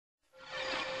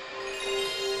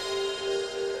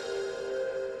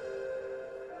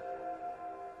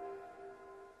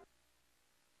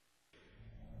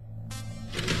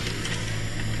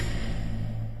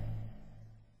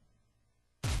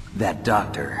That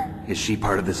doctor, is she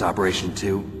part of this operation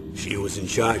too? She was in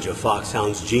charge of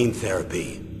Foxhound's gene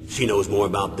therapy. She knows more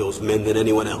about those men than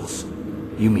anyone else.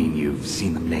 You mean you've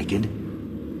seen them naked?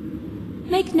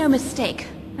 Make no mistake,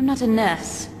 I'm not a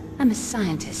nurse. I'm a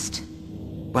scientist.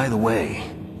 By the way,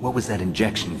 what was that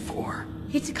injection for?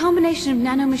 It's a combination of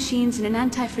nanomachines and an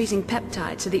anti-freezing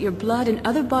peptide so that your blood and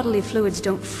other bodily fluids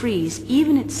don't freeze,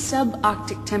 even at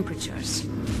subarctic temperatures.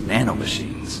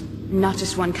 Nanomachines? Not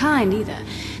just one kind, either.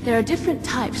 There are different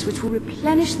types which will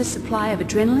replenish the supply of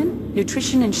adrenaline,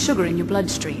 nutrition, and sugar in your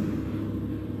bloodstream.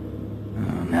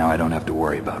 Now I don't have to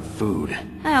worry about food.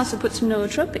 I also put some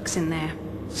nootropics in there.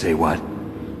 Say what?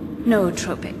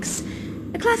 Nootropics.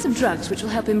 A class of drugs which will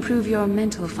help improve your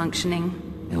mental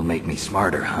functioning. It'll make me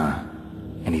smarter, huh?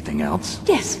 Anything else?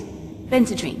 Yes.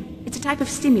 Benzedrine. It's a type of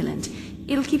stimulant.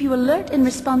 It'll keep you alert and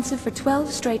responsive for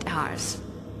 12 straight hours.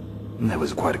 That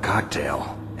was quite a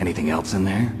cocktail. Anything else in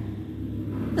there?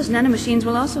 Those nanomachines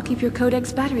will also keep your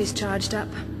Codex batteries charged up.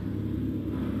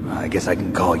 I guess I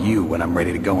can call you when I'm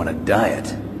ready to go on a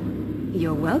diet.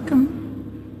 You're welcome.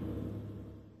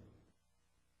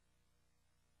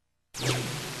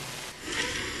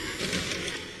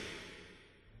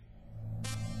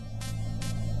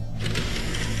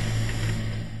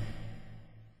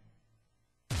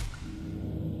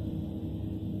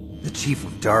 The chief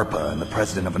of DARPA and the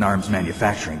president of an arms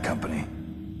manufacturing company.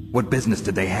 What business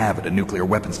did they have at a nuclear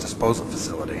weapons disposal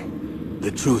facility?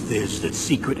 The truth is that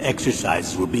secret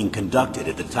exercises were being conducted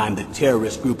at the time the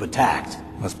terrorist group attacked.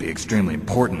 Must be extremely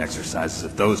important exercises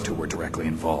if those two were directly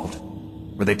involved.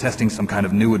 Were they testing some kind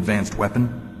of new advanced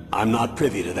weapon? I'm not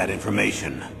privy to that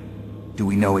information. Do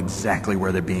we know exactly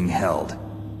where they're being held?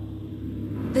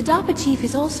 The DARPA chief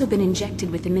has also been injected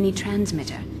with a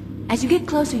mini-transmitter. As you get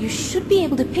closer, you should be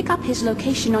able to pick up his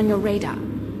location on your radar.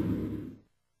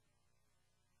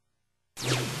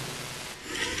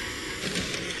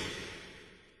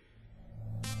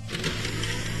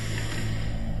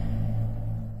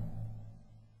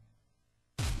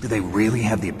 Do they really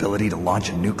have the ability to launch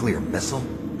a nuclear missile?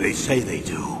 They say they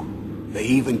do. They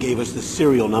even gave us the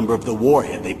serial number of the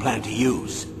warhead they plan to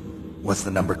use. Was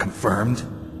the number confirmed?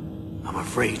 I'm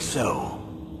afraid so.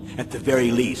 At the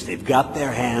very least, they've got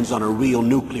their hands on a real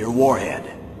nuclear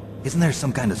warhead. Isn't there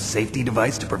some kind of safety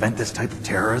device to prevent this type of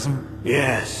terrorism?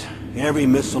 Yes. Every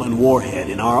missile and warhead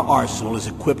in our arsenal is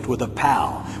equipped with a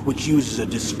PAL, which uses a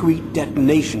discrete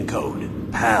detonation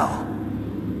code. PAL?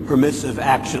 Permissive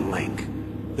Action Link.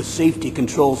 The safety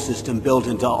control system built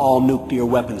into all nuclear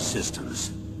weapons systems.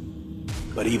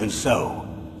 But even so,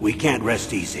 we can't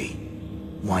rest easy.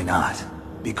 Why not?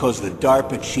 Because the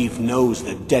DARPA chief knows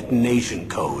the detonation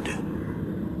code.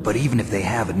 But even if they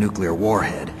have a nuclear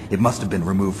warhead, it must have been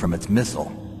removed from its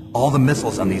missile. All the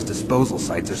missiles on these disposal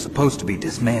sites are supposed to be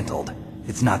dismantled.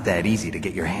 It's not that easy to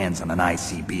get your hands on an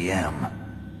ICBM.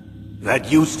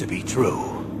 That used to be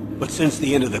true. But since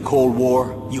the end of the Cold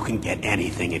War, you can get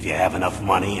anything if you have enough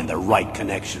money and the right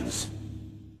connections.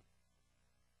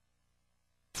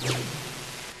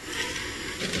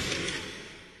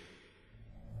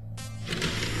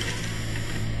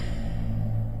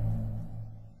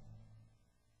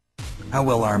 How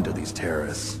well armed are these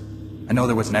terrorists? I know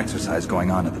there was an exercise going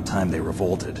on at the time they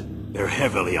revolted. They're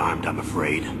heavily armed, I'm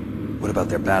afraid. What about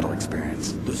their battle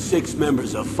experience? The 6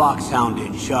 members of Foxhound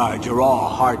in charge are all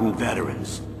hardened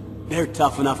veterans. They're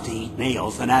tough enough to eat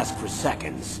nails and ask for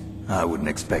seconds. I wouldn't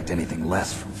expect anything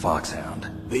less from Foxhound.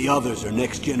 The others are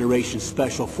next-generation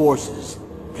special forces.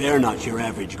 They're not your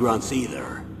average grunts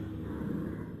either.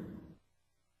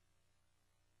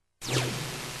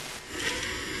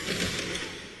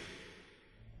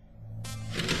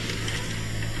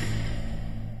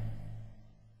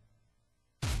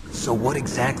 So what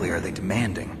exactly are they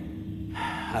demanding?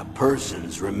 A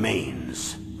person's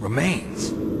remains.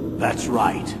 Remains? That's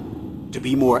right. To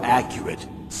be more accurate,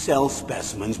 cell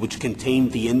specimens which contain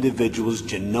the individual's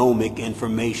genomic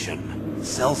information.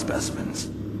 Cell specimens?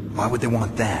 Why would they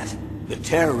want that? The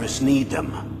terrorists need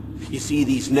them. You see,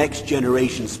 these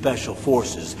next-generation special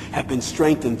forces have been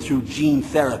strengthened through gene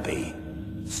therapy.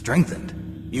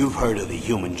 Strengthened? You've heard of the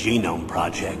Human Genome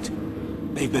Project.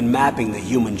 They've been mapping the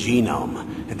human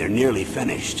genome, and they're nearly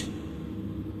finished.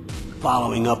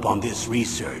 Following up on this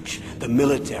research, the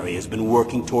military has been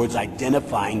working towards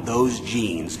identifying those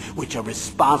genes which are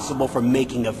responsible for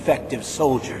making effective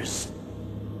soldiers.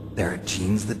 There are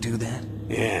genes that do that?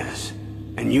 Yes.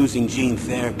 And using gene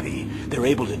therapy, they're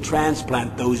able to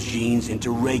transplant those genes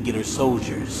into regular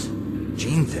soldiers.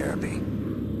 Gene therapy?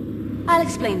 I'll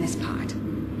explain this part.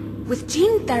 With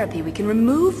gene therapy, we can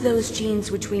remove those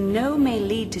genes which we know may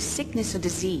lead to sickness or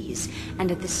disease,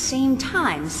 and at the same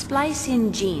time splice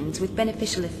in genes with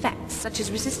beneficial effects, such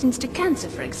as resistance to cancer,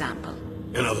 for example.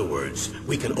 In other words,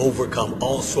 we can overcome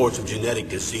all sorts of genetic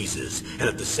diseases, and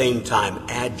at the same time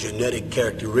add genetic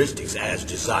characteristics as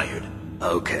desired.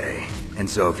 Okay. And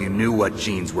so if you knew what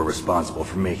genes were responsible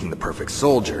for making the perfect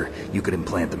soldier, you could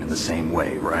implant them in the same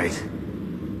way, right?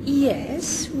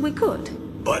 Yes, we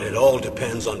could. But it all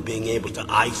depends on being able to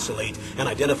isolate and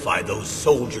identify those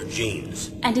soldier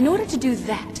genes. And in order to do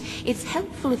that, it's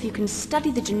helpful if you can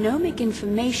study the genomic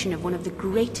information of one of the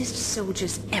greatest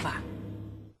soldiers ever.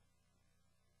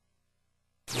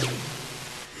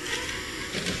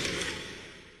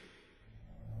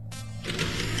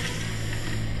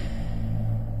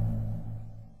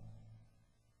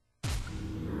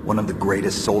 One of the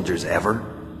greatest soldiers ever?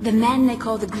 The man they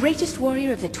call the greatest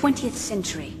warrior of the 20th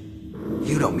century.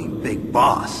 You don't mean Big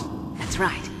Boss. That's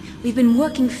right. We've been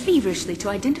working feverishly to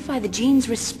identify the genes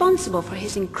responsible for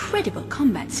his incredible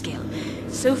combat skill.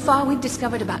 So far, we've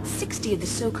discovered about 60 of the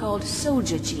so-called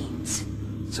soldier genes.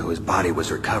 So his body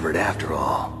was recovered after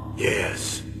all.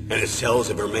 Yes, and his cells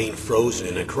have remained frozen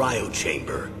in a cryo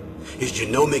chamber. His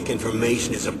genomic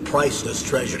information is a priceless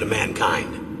treasure to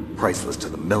mankind. Priceless to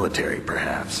the military,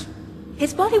 perhaps.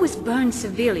 His body was burned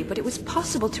severely, but it was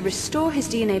possible to restore his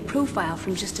DNA profile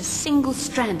from just a single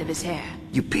strand of his hair.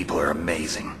 You people are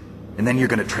amazing. And then you're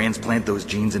gonna transplant those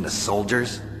genes into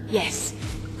soldiers? Yes.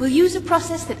 We'll use a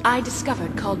process that I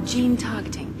discovered called gene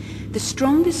targeting. The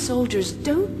strongest soldiers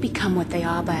don't become what they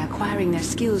are by acquiring their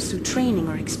skills through training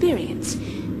or experience.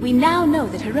 We now know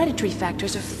that hereditary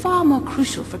factors are far more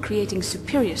crucial for creating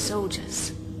superior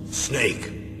soldiers.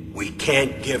 Snake, we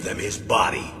can't give them his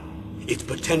body. It's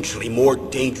potentially more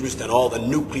dangerous than all the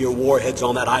nuclear warheads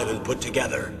on that island put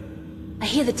together. I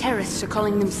hear the terrorists are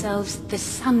calling themselves the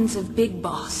Sons of Big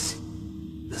Boss.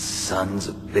 The Sons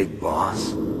of Big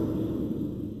Boss?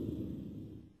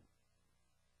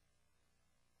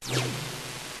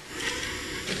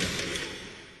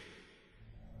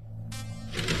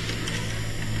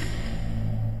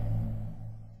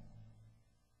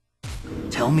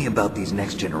 Tell me about these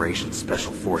next-generation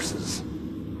special forces.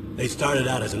 They started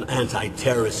out as an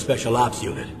anti-terrorist special ops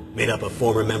unit, made up of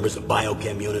former members of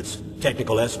biochem units,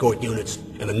 technical escort units,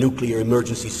 and the nuclear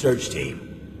emergency search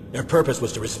team. Their purpose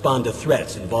was to respond to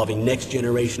threats involving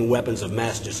next-generation weapons of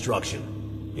mass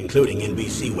destruction, including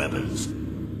NBC weapons.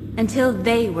 Until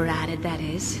they were added, that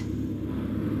is.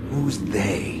 Who's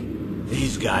they?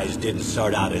 These guys didn't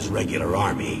start out as regular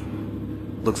army.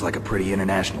 Looks like a pretty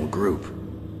international group.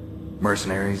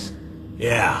 Mercenaries?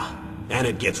 Yeah, and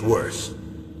it gets worse.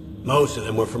 Most of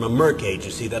them were from a merc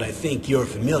agency that I think you're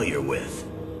familiar with.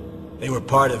 They were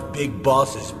part of Big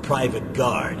Boss's private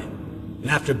guard. And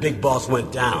after Big Boss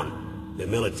went down, the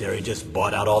military just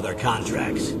bought out all their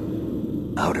contracts.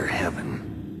 Outer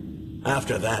heaven.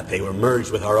 After that, they were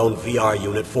merged with our own VR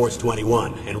unit, Force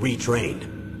 21, and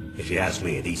retrained. If you ask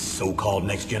me, these so-called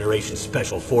next-generation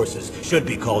special forces should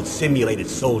be called simulated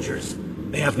soldiers.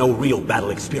 They have no real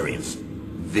battle experience.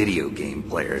 Video game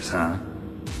players, huh?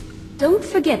 Don't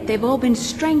forget they've all been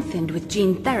strengthened with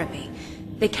gene therapy.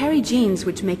 They carry genes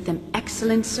which make them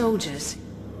excellent soldiers.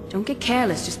 Don't get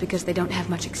careless just because they don't have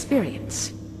much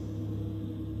experience.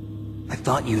 I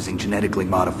thought using genetically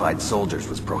modified soldiers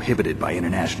was prohibited by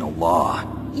international law.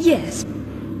 Yes,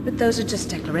 but those are just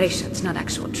declarations, not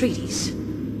actual treaties.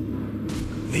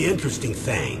 The interesting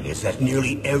thing is that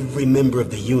nearly every member of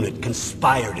the unit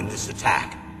conspired in this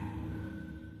attack.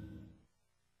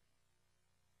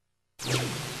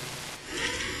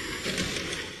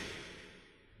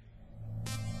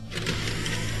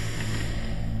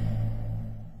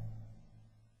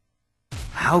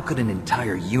 How could an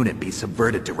entire unit be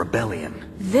subverted to rebellion?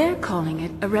 They're calling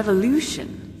it a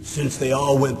revolution. Since they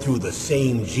all went through the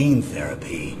same gene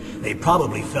therapy, they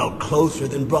probably felt closer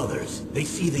than brothers. They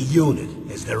see the unit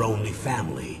as their only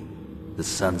family. The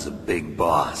Sons of Big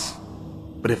Boss.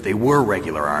 But if they were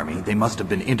regular army, they must have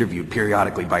been interviewed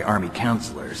periodically by army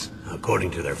counselors.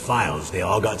 According to their files, they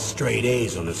all got straight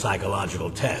A's on the psychological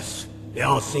tests. They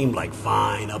all seemed like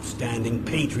fine, upstanding,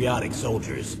 patriotic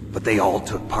soldiers. But they all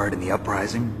took part in the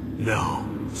uprising? No.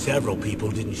 Several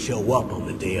people didn't show up on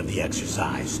the day of the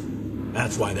exercise.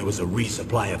 That's why there was a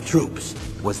resupply of troops.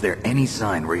 Was there any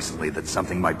sign recently that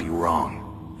something might be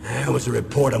wrong? There was a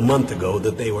report a month ago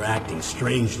that they were acting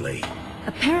strangely.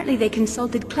 Apparently they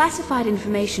consulted classified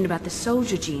information about the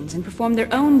soldier genes and performed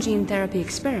their own gene therapy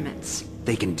experiments.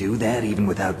 They can do that even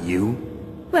without you?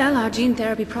 Well, our gene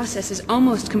therapy process is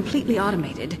almost completely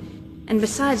automated. And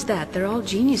besides that, they're all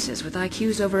geniuses with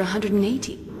IQs over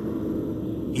 180.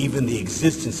 Even the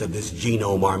existence of this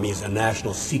genome army is a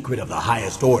national secret of the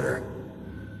highest order.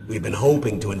 We've been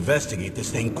hoping to investigate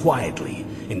this thing quietly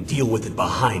and deal with it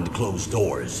behind closed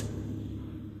doors.